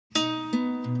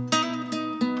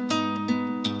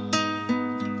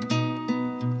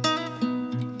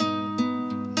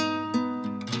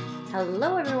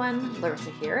Hello everyone, Larissa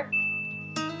here,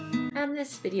 and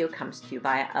this video comes to you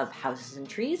via Of Houses and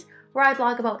Trees, where I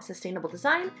blog about sustainable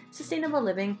design, sustainable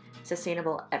living,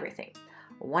 sustainable everything.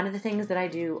 One of the things that I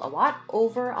do a lot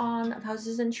over on Of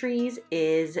Houses and Trees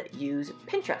is use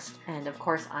Pinterest. And of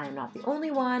course, I am not the only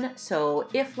one, so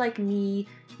if, like me,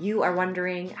 you are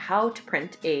wondering how to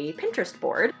print a Pinterest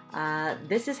board,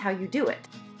 this is how you do it.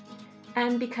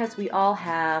 And because we all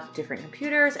have different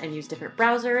computers and use different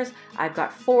browsers, I've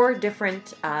got 4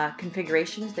 different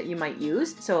configurations that you might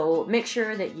use. So make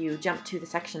sure that you jump to the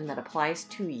section that applies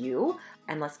to you,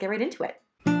 and let's get right into it.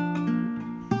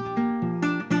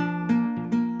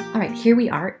 All right, here we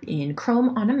are in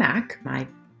Chrome on a Mac, my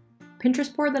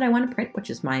Pinterest board that I want to print, which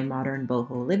is my Modern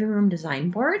Boho Living Room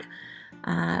design board.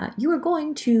 You are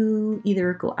going to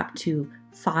either go up to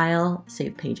File,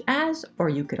 Save Page As, or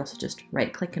you could also just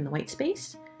right-click in the white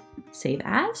space, Save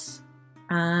As,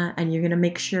 and you're going to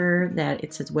make sure that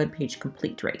it says Web Page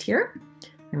Complete right here.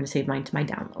 I'm going to save mine to my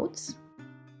downloads.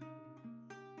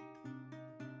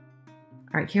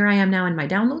 All right, here I am now in my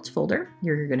downloads folder.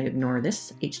 You're going to ignore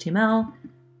this HTML.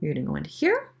 You're going to go into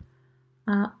here,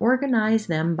 organize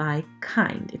them by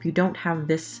kind. If you don't have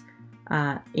this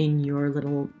in your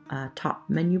little top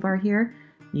menu bar here,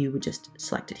 you would just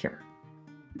select it here.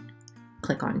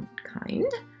 Click on kind.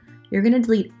 You're going to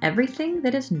delete everything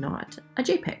that is not a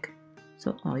JPEG.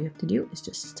 So all you have to do is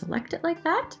just select it like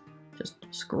that. Just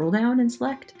scroll down and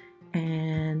select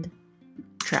and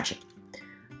trash it.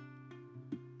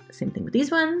 Same thing with these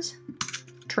ones,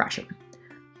 trash it.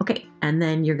 Okay, and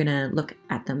then you're going to look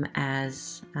at them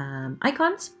as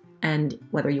icons, and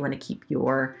whether you want to keep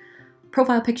your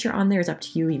profile picture on there is up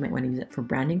to you. You might want to use it for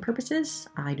branding purposes.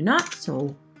 I do not,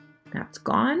 so that's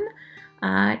gone.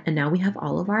 And now we have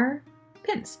all of our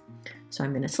pins. So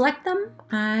I'm going to select them.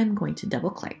 I'm going to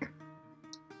double click.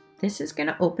 This is going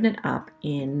to open it up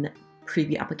in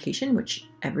Preview application, which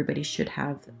everybody should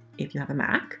have if you have a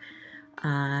Mac.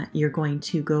 You're going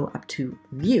to go up to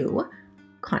View,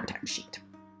 Contact Sheet.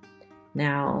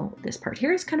 Now, this part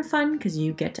here is kind of fun because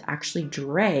you get to actually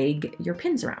drag your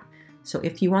pins around. So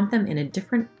if you want them in a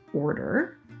different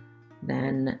order,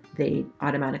 then they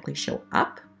automatically show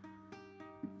up.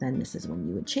 Then this is when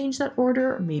you would change that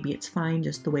order, or maybe it's fine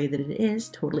just the way that it is,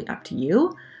 totally up to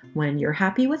you. When you're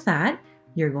happy with that,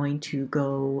 you're going to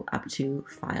go up to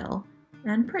File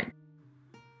and Print.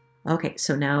 Okay,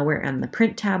 so now we're on the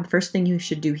Print tab. First thing you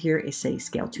should do here is say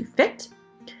Scale to Fit.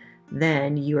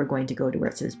 Then you are going to go to where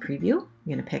it says Preview. You're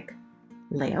going to pick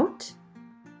Layout,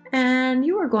 and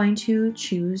you are going to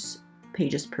choose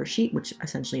Pages per Sheet, which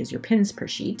essentially is your pins per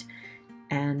sheet.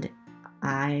 And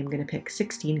I'm going to pick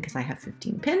 16 because I have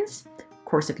 15 pins. Of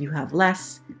course, if you have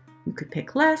less, you could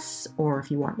pick less, or if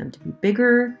you want them to be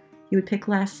bigger, you would pick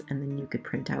less, and then you could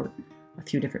print out a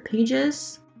few different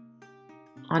pages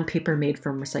on paper made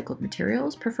from recycled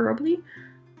materials, preferably,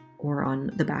 or on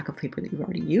the back of paper that you've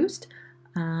already used.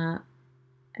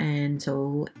 And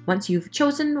so once you've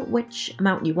chosen which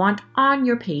amount you want on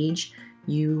your page,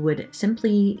 you would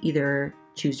simply either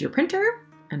choose your printer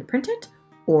and print it,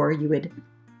 or you would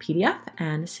PDF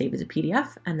and save as a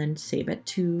PDF, and then save it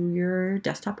to your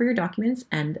desktop or your documents,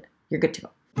 and you're good to go.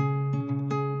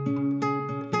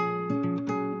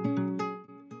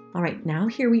 All right, now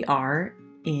here we are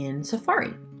in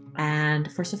Safari.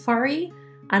 And for Safari,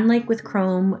 unlike with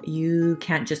Chrome, you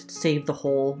can't just save the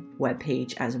whole web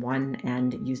page as one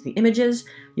and use the images.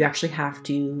 You actually have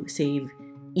to save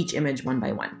each image one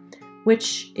by one,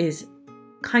 which is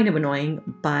kind of annoying,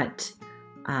 but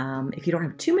if you don't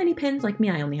have too many pins like me,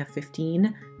 I only have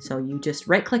 15. So you just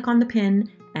right click on the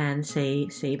pin and say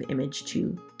Save Image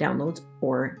to Downloads,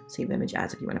 or Save Image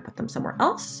As if you want to put them somewhere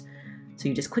else. So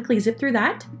you just quickly zip through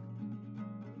that.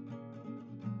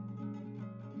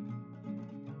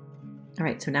 All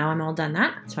right, so now I'm all done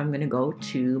that. So I'm going to go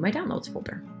to my Downloads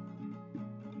folder.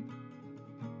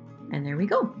 And there we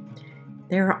go.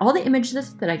 There are all the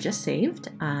images that I just saved.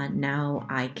 Now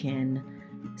I can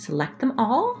select them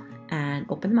all and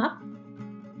open them up.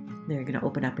 They're going to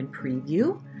open up in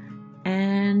Preview,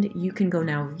 and you can go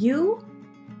now View.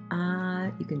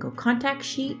 You can go Contact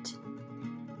Sheet.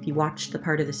 If you watched the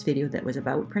part of this video that was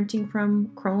about printing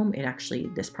from Chrome,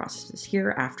 this process is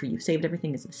here after you've saved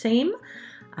everything is the same.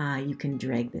 You can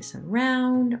drag this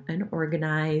around and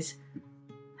organize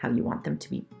how you want them to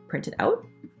be printed out,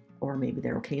 or maybe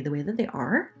they're okay the way that they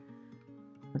are.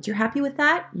 Once you're happy with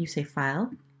that, you say File,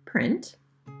 Print.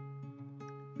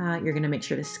 You're going to make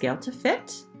sure to scale to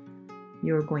fit.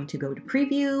 You're going to go to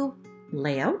Preview,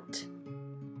 Layout,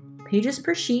 Pages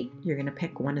per Sheet. You're going to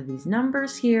pick one of these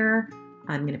numbers here.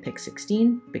 I'm going to pick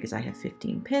 16 because I have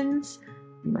 15 pins.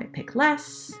 You might pick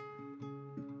less.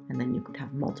 and then you could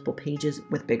have multiple pages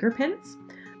with bigger pins.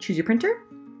 Choose your printer,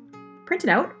 print it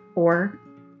out, or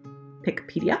pick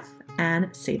PDF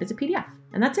and save as a PDF.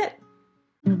 And that's it.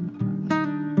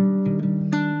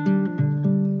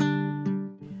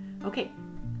 Okay,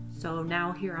 so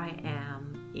now here I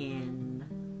am in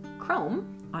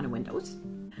Chrome on a Windows.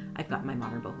 I've got my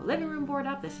Modern Boho Living Room board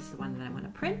up. This is the one that I want to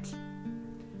print.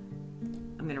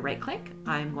 I'm going to right click.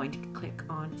 I'm going to click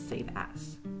on Save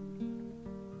As.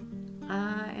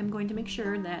 I am going to make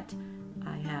sure that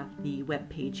I have the web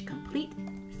page complete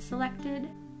selected.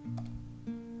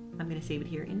 I'm going to save it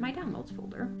here in my downloads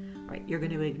folder. All right, you're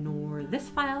going to ignore this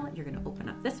file. You're going to open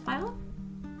up this file.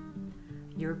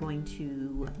 You're going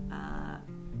to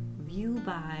view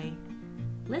by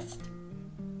list,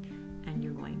 and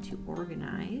you're going to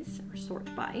organize or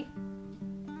sort by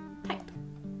type,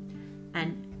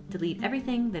 and delete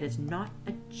everything that is not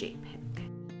a JPEG.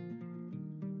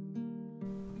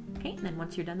 Okay, and then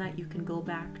once you're done that, you can go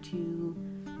back to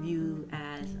view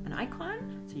as an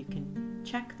icon, so you can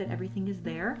check that everything is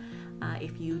there.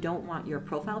 If you don't want your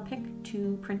profile pic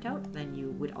to print out, then you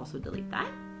would also delete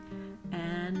that.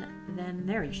 And then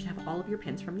there, you should have all of your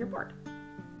pins from your board.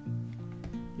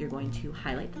 You're going to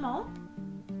highlight them all,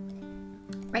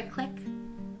 right click,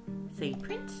 say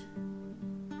print,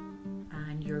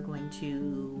 and you're going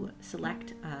to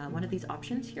select one of these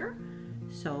options here.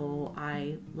 So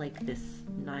I like this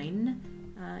 9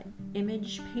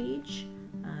 image page.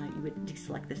 You would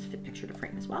deselect this fit picture to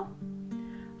frame as well.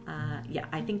 Yeah,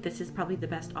 I think this is probably the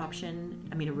best option.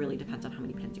 I mean, it really depends on how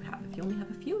many pins you have. If you only have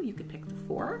a few, you could pick the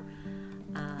 4.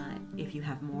 If you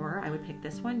have more, I would pick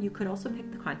this one. You could also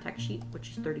pick the contact sheet,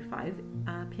 which is 35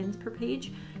 pins per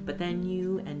page, but then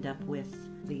you end up with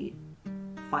the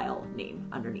file name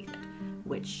underneath it,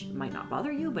 which might not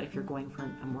bother you, but if you're going for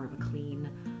a more of a clean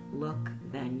look,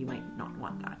 then you might not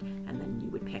want that. And then you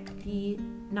would pick the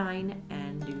 9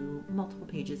 and do multiple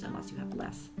pages unless you have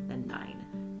less than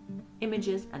 9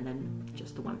 images, and then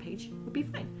just the one page would be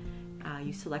fine.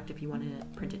 You select if you want to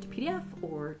print it to PDF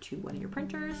or to one of your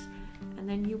printers, and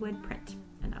then you would print,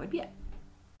 and that would be it.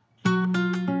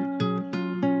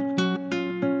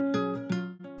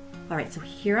 All right, so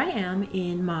here I am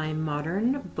in my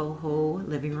Modern Boho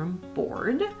Living Room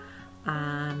board.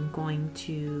 I'm going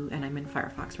to, and I'm in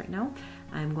Firefox right now,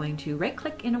 I'm going to right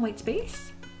click in a white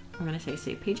space. I'm going to say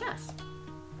Save Page As.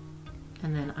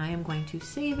 And then I am going to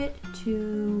save it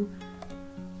to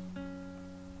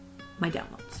my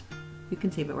downloads. You can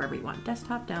save it wherever you want.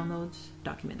 Desktop, downloads,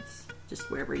 documents,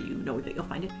 just wherever you know that you'll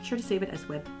find it. Be sure to save it as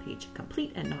web page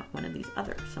complete and not one of these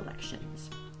other selections.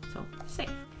 So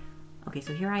save. Okay,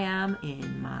 so here I am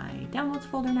in my downloads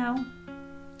folder now.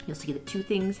 You'll see that 2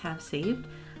 things have saved.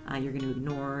 You're going to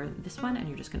ignore this one, and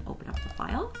you're just going to open up the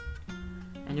file.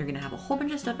 And you're going to have a whole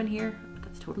bunch of stuff in here, but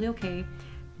that's totally okay.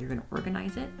 You're going to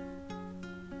organize it,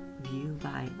 view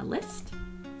by a list.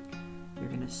 You're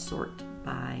going to sort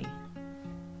by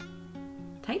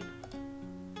type,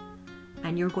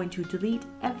 and you're going to delete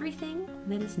everything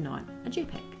that is not a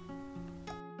JPEG.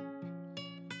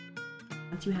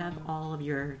 Once you have all of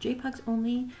your JPEGs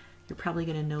only, you're probably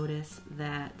going to notice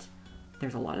that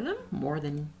there's a lot of them, more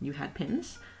than you had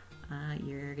pins.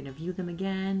 You're going to view them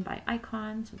again by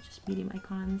icons, so just medium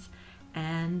icons,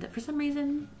 and for some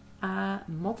reason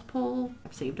multiple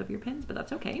have saved of your pins, but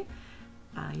that's okay.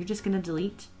 You're just going to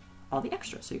delete all the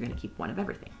extras, so you're going to keep one of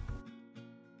everything.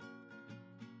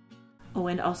 Oh,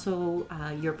 and also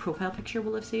your profile picture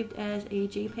will have saved as a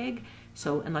JPEG,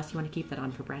 so unless you want to keep that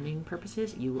on for branding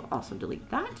purposes, you will also delete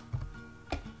that.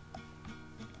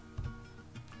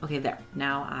 Okay, there.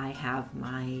 Now I have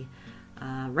my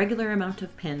regular amount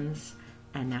of pins,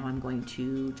 and now I'm going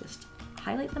to just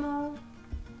highlight them all,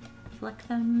 select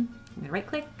them, I'm going to right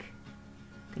click,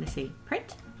 I'm going to say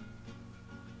print,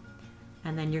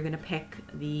 and then you're going to pick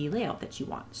the layout that you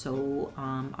want. So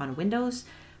on Windows,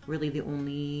 really the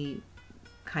only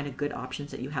kind of good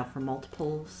options that you have for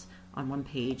multiples on one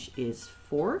page is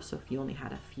 4. So if you only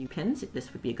had a few pins,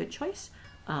 this would be a good choice.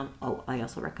 Oh, I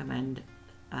also recommend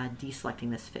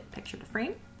deselecting this fit picture to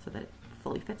frame so that it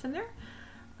fully fits in there.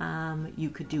 You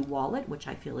could do wallet, which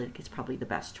I feel like is probably the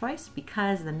best choice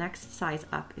because the next size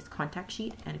up is contact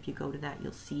sheet, and if you go to that,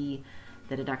 you'll see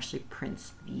that it actually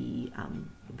prints the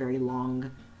very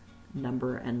long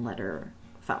number and letter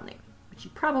file name, which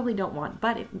you probably don't want,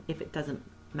 but if it doesn't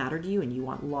matter to you and you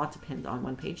want lots of pins on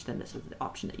one page, then this is the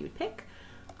option that you would pick.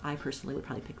 I personally would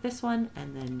probably pick this one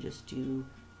and then just do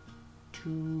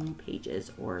 2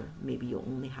 pages, or maybe you'll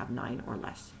only have 9 or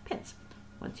less pins.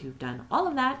 Once you've done all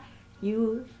of that,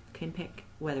 you can pick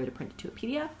whether to print it to a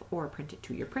PDF or print it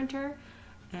to your printer,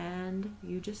 and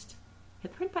you just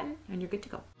hit the print button and you're good to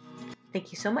go.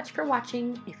 Thank you so much for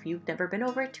watching. If you've never been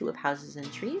over to Tulip Houses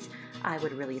and Trees, I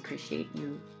would really appreciate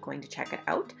you going to check it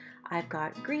out. I've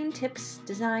got green tips,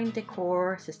 design,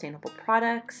 decor, sustainable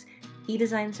products,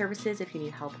 e-design services if you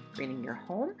need help greening your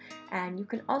home, and you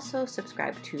can also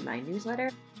subscribe to my newsletter.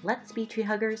 Let's be tree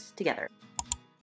huggers together.